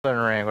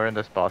ELDEN Ring, we're in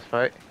this boss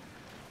fight.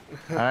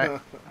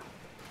 Alright.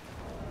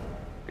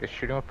 Just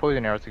shooting with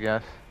poison arrows, I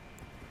guess.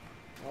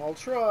 I'll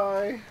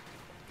try.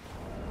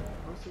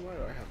 Honestly, why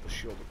do I have the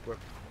shield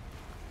equipped?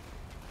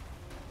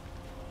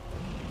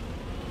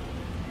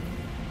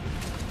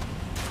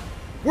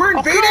 We're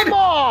invaded! Oh, come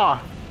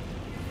on!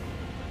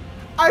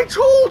 I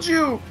told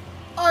you!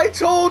 I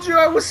told you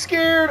I was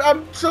scared!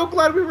 I'm so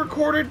glad we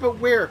recorded, but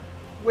where?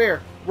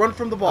 Where? Run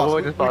from the boss.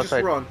 Avoid this boss just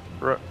fight. run.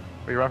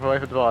 We run away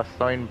from the boss.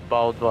 I mean,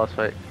 ball the boss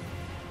fight.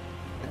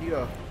 I need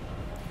to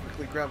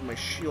quickly grab my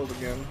shield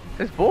again.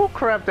 It's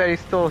bullcrap that he's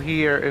still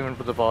here even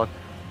for the boss.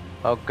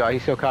 Oh god,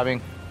 he's still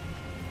coming.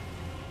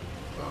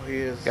 Oh, he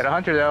is. Got a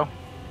hunter though.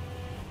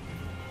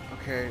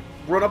 Okay.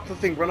 Run up the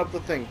thing, run up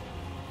the thing.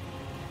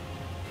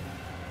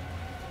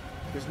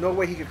 There's no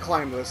way he could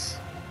climb this.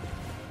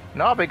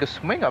 No, but he could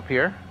swing up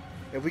here.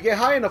 If we get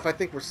high enough, I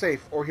think we're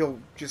safe, or he'll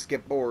just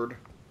get bored.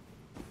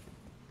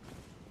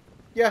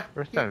 Yeah,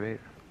 Where's the invader?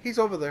 he's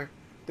over there.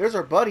 There's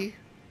our buddy.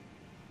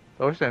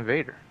 Oh, where's the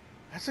invader?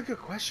 That's a good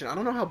question. I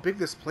don't know how big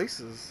this place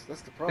is.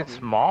 That's the problem. It's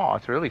small.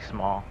 It's really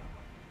small.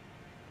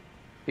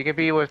 He could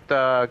be with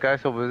the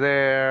guys over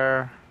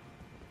there.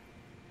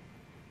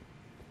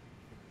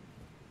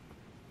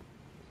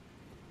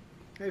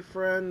 Hey,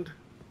 friend.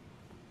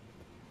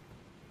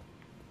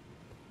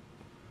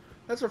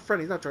 That's our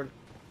friend. He's not trying to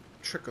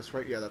trick us,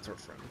 right? Yeah, that's our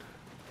friend.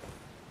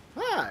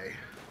 Hi.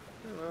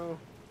 Hello.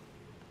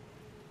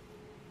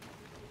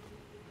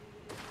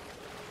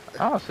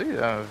 I don't see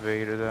the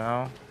invader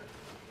though.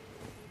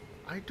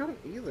 I don't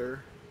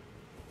either.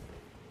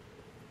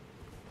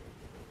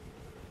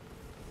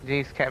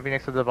 He's camping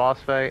next to the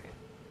boss fight.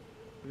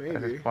 Maybe.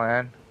 That's his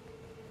plan.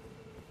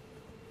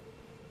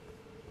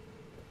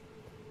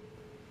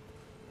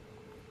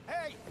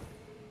 Hey!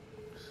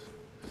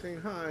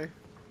 Saying hi.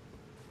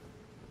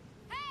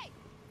 Hey!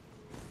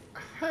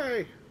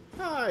 Hey.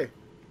 Hi.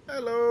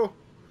 Hello.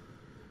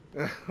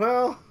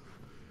 Well.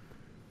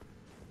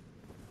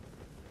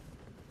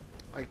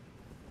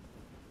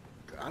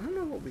 I don't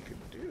know what we could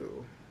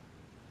do.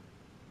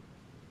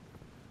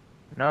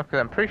 No, because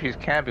I'm pretty sure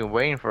he's camping,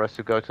 waiting for us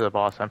to go to the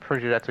boss. I'm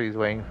pretty sure that's what he's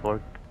waiting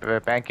for.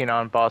 Banking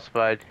on boss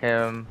fight,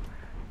 him,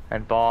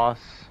 and boss.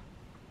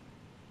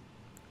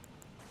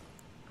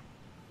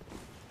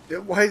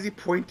 Why is he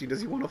pointing?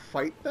 Does he want to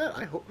fight that?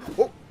 I hope.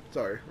 Oh,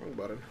 sorry, wrong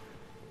button.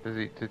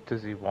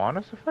 Does he want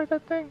us to fight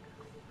that thing?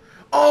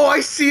 Oh, I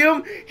see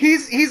him.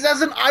 He's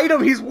as an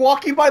item. He's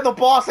walking by the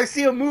boss. I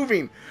see him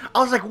moving. I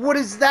was like, what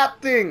is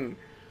that thing?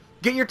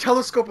 Get your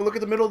telescope and look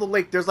at the middle of the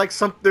lake. There's like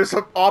there's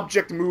an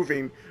object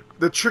moving.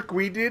 The trick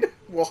we did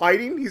while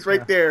hiding, he's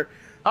right there.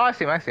 Oh, I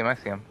see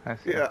him.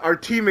 Yeah, our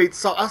teammates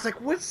saw. I was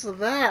like, what's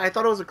that? I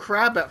thought it was a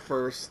crab at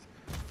first.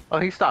 Oh,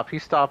 he stopped. He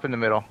stopped in the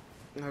middle.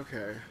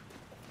 Okay.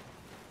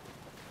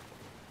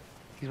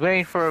 He's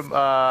waiting for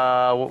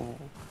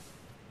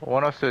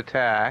one of us to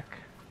attack.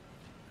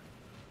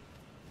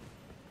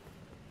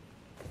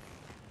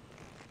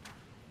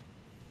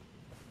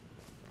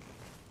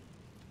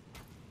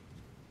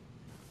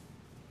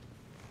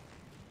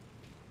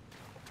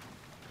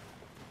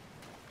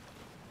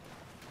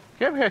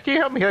 Can you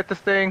help me hit this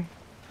thing?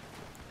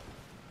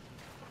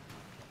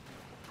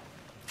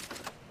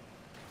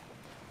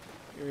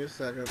 Give me a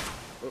second.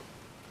 Oh.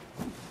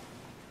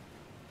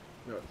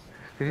 No,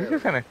 He's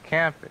just gonna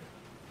camp it.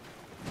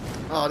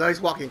 oh, now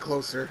he's walking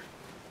closer.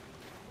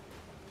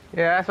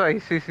 Yeah, that's why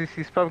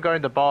he's probably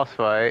guarding the boss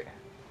fight.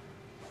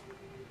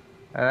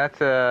 And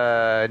that's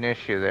an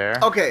issue there.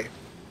 Okay.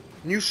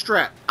 New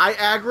strat. I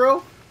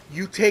aggro,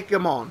 you take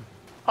him on.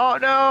 Oh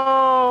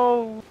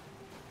no!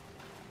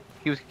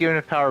 He was given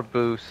a power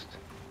boost.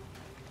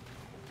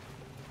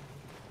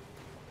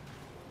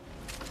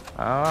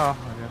 Oh,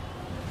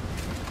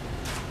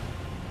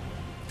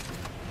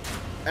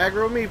 okay.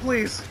 Aggro me,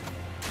 please.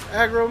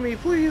 Aggro me,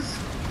 please.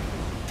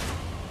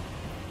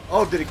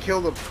 Oh, did it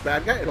kill the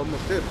bad guy? It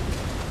almost did.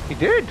 He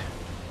did.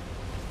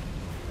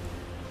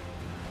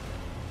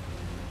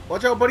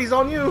 Watch out, buddy's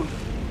on you.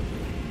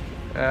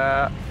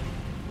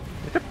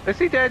 Is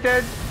he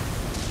dead?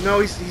 No,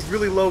 he's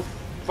really low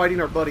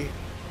fighting our buddy.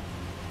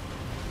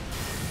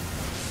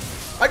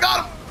 I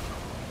got him!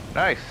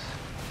 Nice.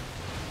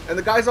 And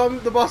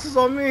the boss is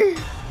on me.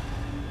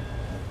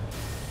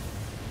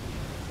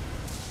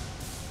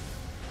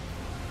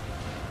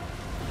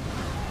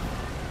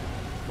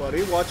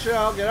 Buddy, watch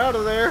out, get out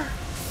of there.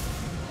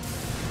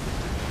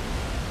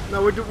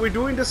 No, we're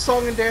doing this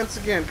song and dance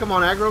again. Come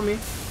on, aggro me.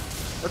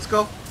 Let's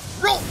go.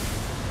 Roll!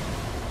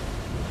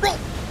 Roll!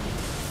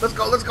 Let's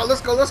go, let's go, let's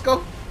go, let's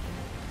go.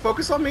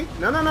 Focus on me.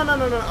 No.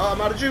 Oh,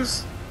 I'm out of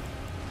juice.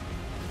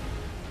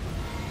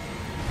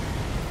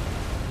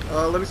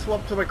 Let me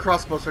swap to my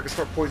crossbow so I can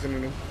start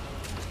poisoning him.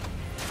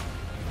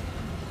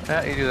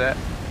 Yeah, you do that.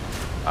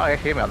 Oh, I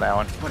hit me on that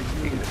one. Buddy,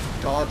 you need to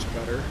dodge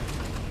better.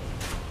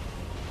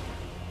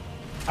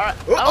 Alright,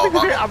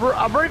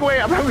 I'm running away.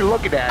 I'm not even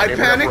looking at I him.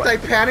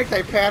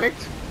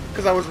 panicked,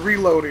 because I was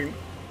reloading.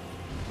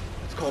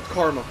 It's called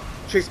karma.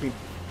 Chase me,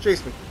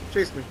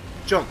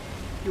 jump.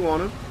 You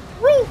want him?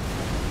 Roll!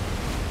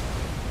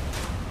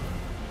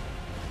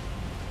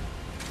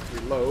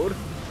 Reload.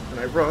 And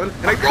I run.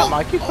 And I Come roll!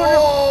 on, keep running.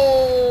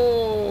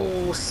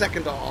 Oh!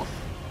 Second off.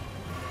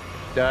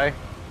 Die.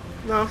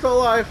 No, I'm still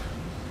alive.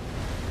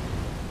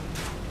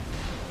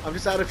 I'm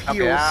just out of heals.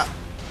 Okay,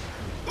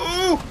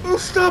 Oh,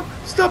 stop!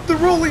 Stop the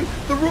rolling!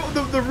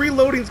 The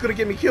reloading's gonna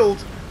get me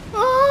killed.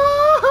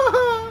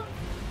 Ah!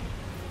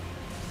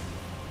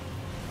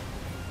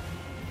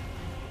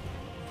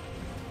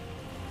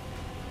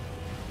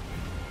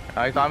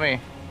 oh, he's on me.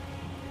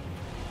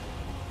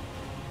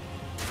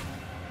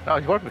 No,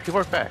 he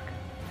worked back.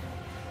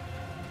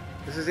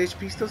 Does his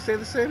HP still stay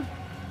the same?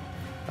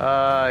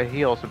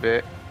 Heals a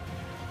bit.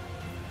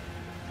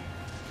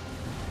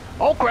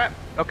 Oh crap!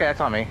 Okay, that's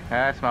on me.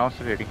 That's my own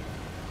stupidity.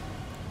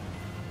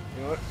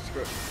 You know what?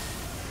 Screw it.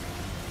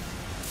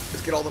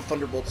 Let's get all the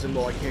thunderbolts in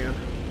while I can.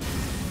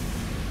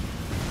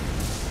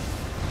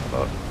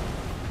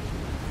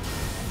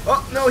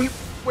 Oh no, he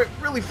went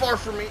really far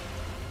from me.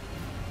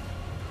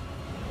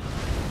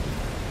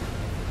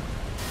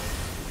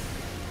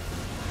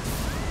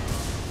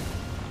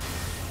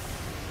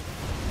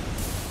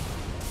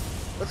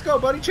 Let's go,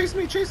 buddy. Chase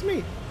me, chase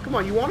me. Come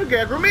on, you want to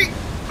aggro me?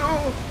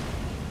 No.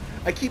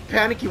 I keep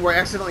panicking where I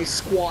accidentally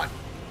squat.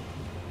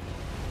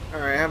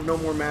 Alright, I have no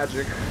more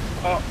magic.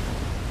 Oh.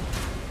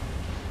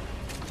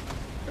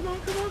 Come on,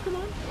 come on, come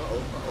on. Uh-oh,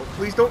 uh-oh.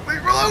 Please don't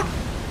reload!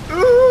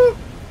 Ooh!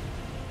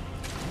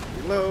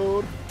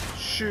 Reload.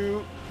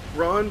 Shoot.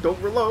 Run. Don't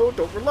reload.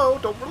 Don't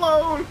reload. Don't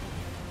reload.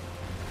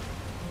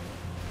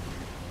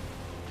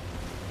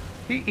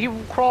 He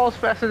crawls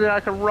faster than I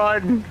can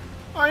run.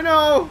 I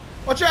know.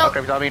 Watch out.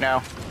 Okay, he's on me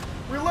now.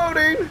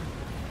 Reloading.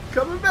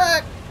 Coming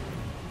back.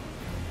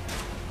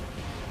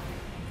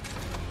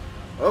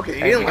 Okay, he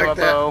Hey, didn't give like my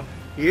that. bow.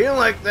 He didn't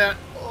like that.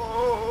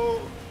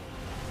 Oh.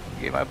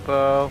 Get my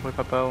bow. With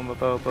my bow. My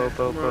bow. Bow.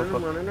 Bow. I'm Bow. running, Bow.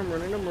 I'm running, I'm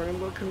running, I'm running.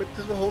 I'm gonna commit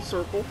to the whole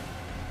circle.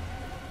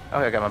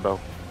 Okay, I got my bow.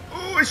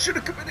 Oh, I should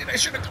have committed. I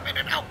should have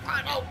committed. Oh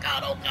god, oh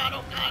god, oh god,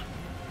 oh god.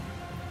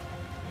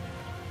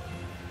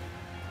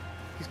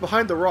 He's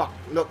behind the rock.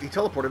 Nope, he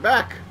teleported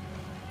back.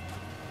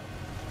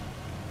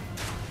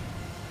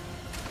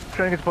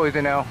 Trying to get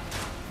poison now.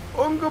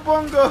 Unga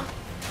bunga.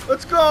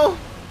 Let's go.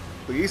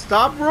 Please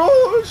stop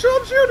rolling.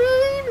 Stop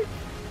shooting.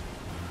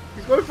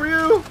 He's going for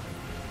you.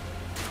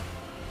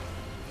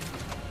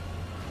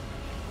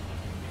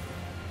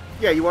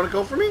 Yeah, you want to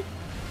go for me?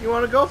 You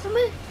want to go for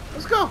me?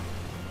 Let's go.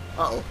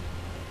 Uh-oh.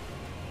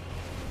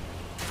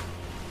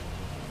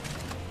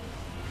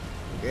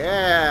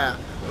 Yeah.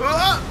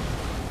 Ah!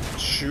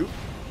 Shoot.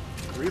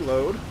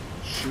 Reload.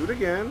 Shoot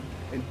again.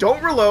 And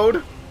don't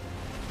reload.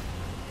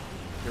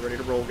 Get ready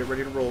to roll. Get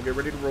ready to roll. Get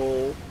ready to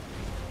roll.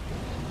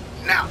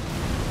 Now.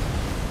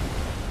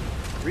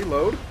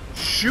 Reload.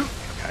 Shoot.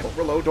 Don't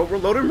reload. Don't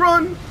reload and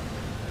run.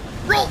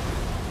 Roll.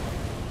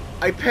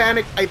 I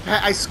panic.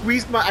 I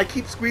squeeze my. I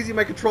keep squeezing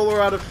my controller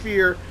out of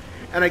fear,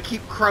 and I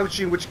keep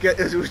crouching, which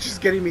is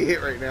getting me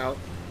hit right now.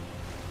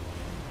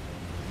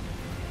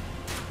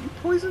 You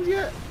poisoned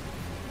yet?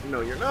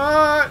 No, you're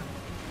not.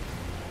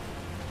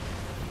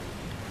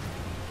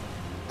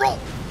 Roll.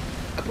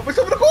 I put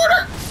myself in a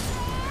corner.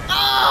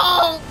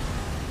 Oh.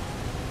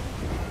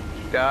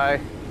 Die.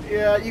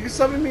 Yeah, you can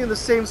summon me in the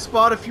same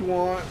spot if you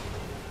want.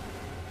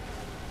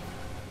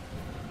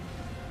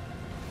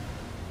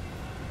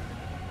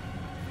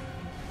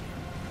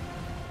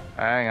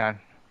 Hang on.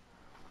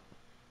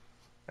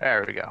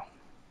 There we go.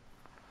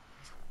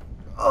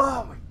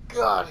 Oh my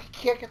god, I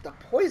can't get the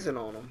poison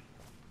on him.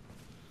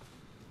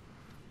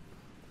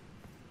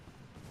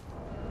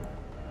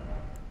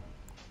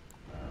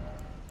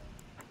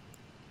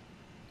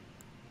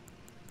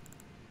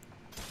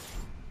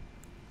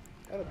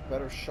 I had a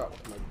better shot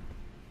with my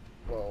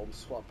bow. I'm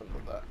swapping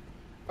with that.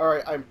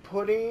 Alright, I'm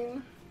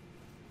putting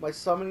my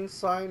summoning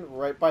sign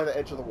right by the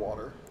edge of the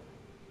water.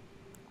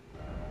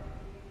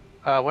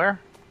 Where?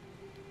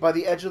 By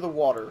the edge of the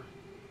water.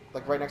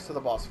 Like right next to the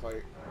boss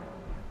fight.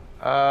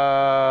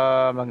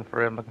 I'm looking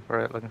for it, I'm looking for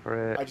it, looking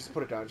for it. I just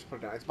put it down, just put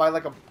it down. It's by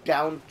like a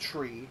downed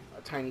tree.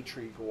 A tiny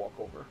tree you can walk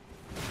over.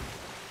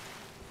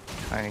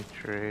 Tiny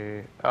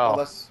tree. Oh.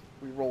 Unless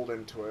we rolled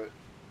into it.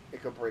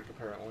 It could break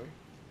apparently.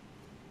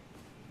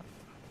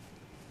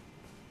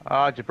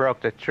 Oh, you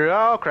broke the tree.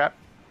 Oh, crap.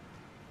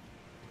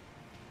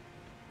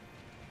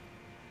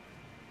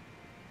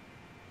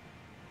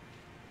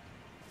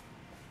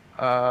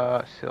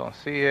 Still don't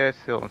see it,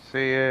 still don't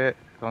see it,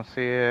 don't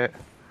see it.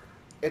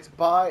 It's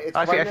by. It's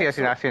I see, right I see, I next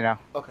see, to- I see now.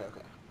 Okay,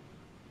 okay.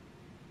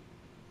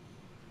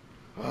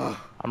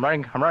 I'm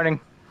running, I'm running.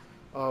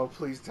 Oh,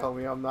 please tell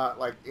me I'm not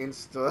like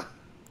insta.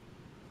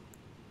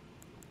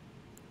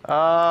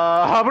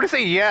 I'm gonna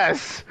say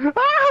yes.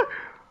 Ah!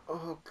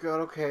 Oh god,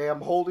 okay.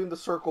 I'm holding the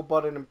circle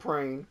button and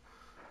praying.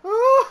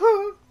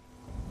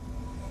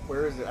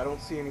 Where is it? I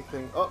don't see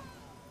anything. Oh,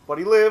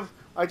 buddy, live.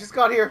 I just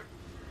got here.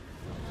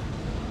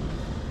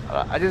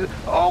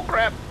 Oh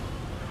crap!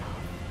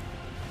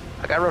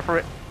 I gotta run for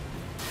it.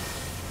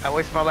 I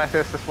wasted my last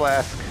Estus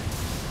flask.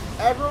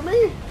 Aggro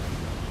me!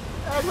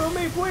 Aggro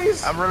me,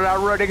 please! I'm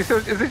running. Is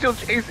it still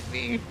chasing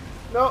me?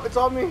 No, it's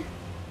on me.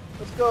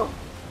 Let's go.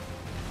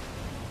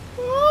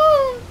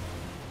 Ah!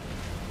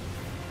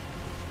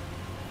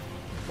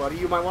 Buddy,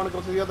 you might want to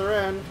go to the other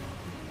end.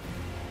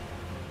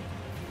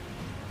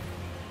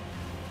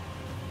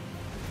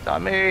 It's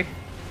on me.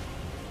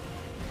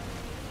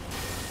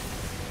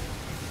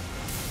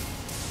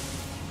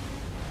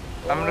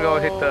 I'm gonna go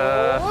hit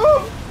the...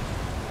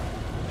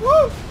 Woo!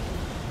 Woo!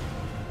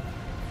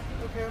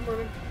 Okay, I'm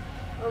running.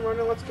 I'm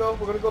running. Let's go.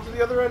 We're gonna go to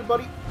the other end,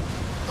 buddy.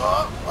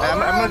 I'm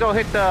gonna go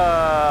hit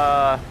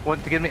the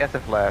one to give me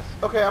SF last.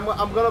 Okay, I'm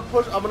gonna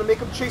push. I'm gonna make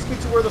him chase me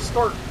to where the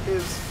start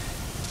is.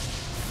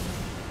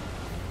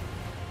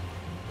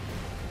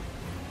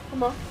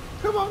 Come on,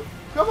 come on,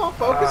 come on.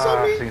 Focus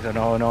on me. Things are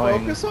no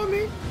annoying. Focus on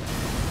me.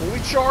 Fully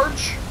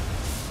charge.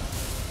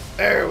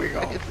 There we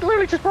go. It's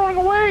literally just running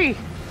away.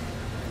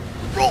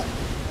 Roll.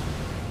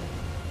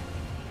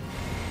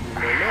 No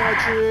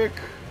magic.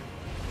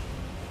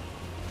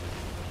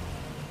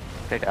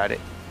 They got it.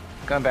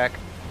 Come back.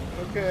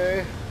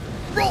 Okay.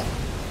 Roll.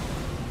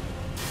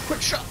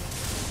 Quick shot.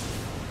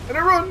 And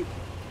I run.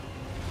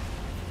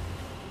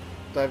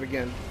 Dive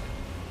again.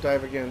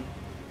 Dive again.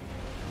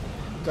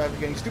 Dive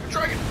again, you stupid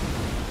dragon.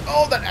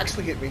 Oh, that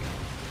actually hit me.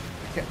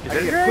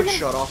 I need a quick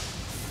shot off.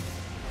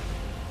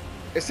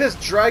 It says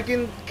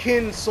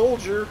Dragonkin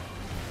Soldier.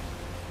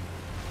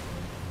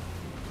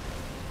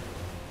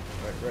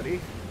 Alright, ready?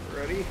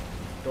 Ready?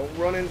 Don't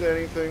run into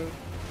anything.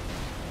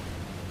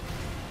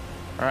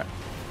 Alright.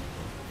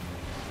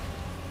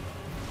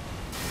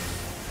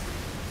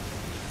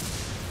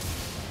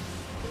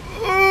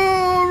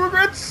 Oh,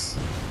 regrets!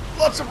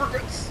 Lots of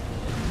regrets.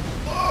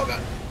 Oh,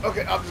 God.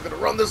 Okay, I'm just gonna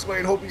run this way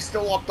and hope he's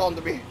still locked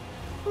onto me.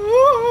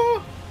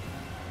 Oh.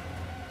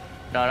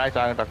 No, nice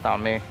talking about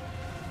on me.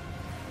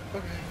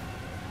 Okay.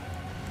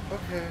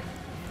 Okay.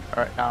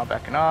 Alright, now I'm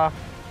backing off.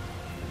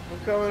 I'm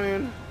coming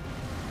in.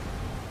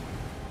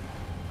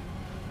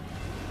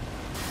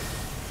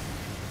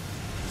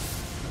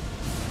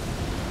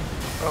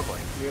 Oh boy.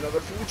 Give me another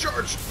full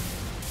charge.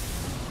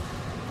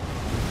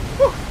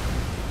 Whew.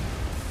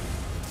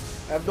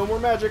 I have no more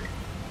magic.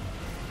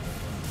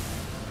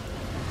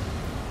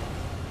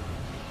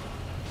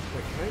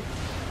 Wait, can I?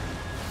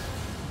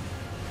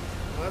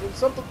 I'm having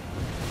something.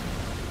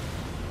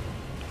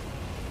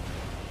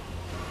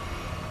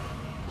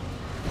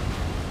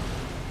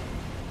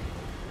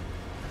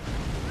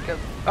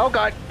 Oh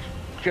god.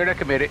 Should have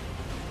committed.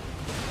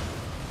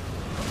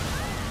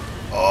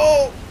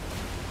 Oh!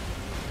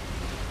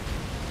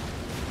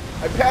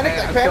 I panicked, Man,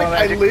 I I'm panicked, still I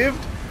magic.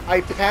 lived.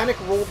 I panic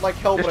rolled like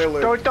hell, Just but I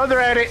lived. throw thunder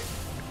at it.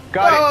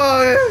 Got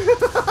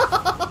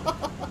Oh.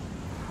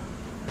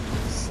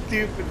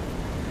 Stupid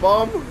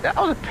bum. it. That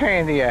was a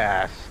pain in the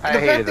ass. I The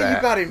hated fact that that.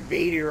 you got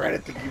invaded right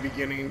at the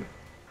beginning.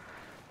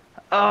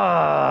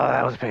 Oh,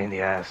 that was a pain in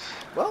the ass.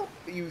 Well,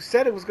 you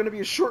said it was going to be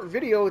a short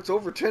video. It's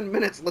over 10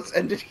 minutes. Let's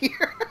end it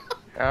here.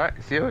 Alright,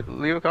 see you.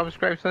 Leave a comment,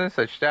 subscribe, and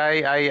such.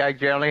 I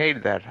generally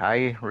hated that.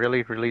 I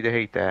really did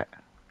hate that.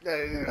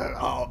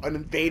 Oh, an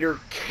invader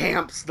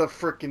camps the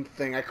frickin'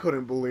 thing. I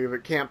couldn't believe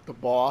it. Camped the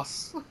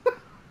boss.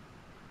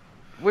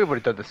 We would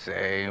have done the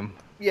same.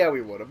 Yeah,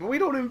 we would have, but we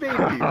don't invade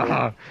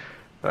people.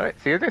 Alright,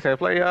 see you next time I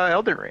play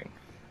Elden Ring.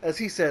 As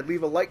he said,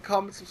 leave a like,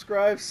 comment,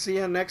 subscribe. See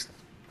you next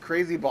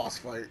crazy boss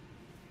fight.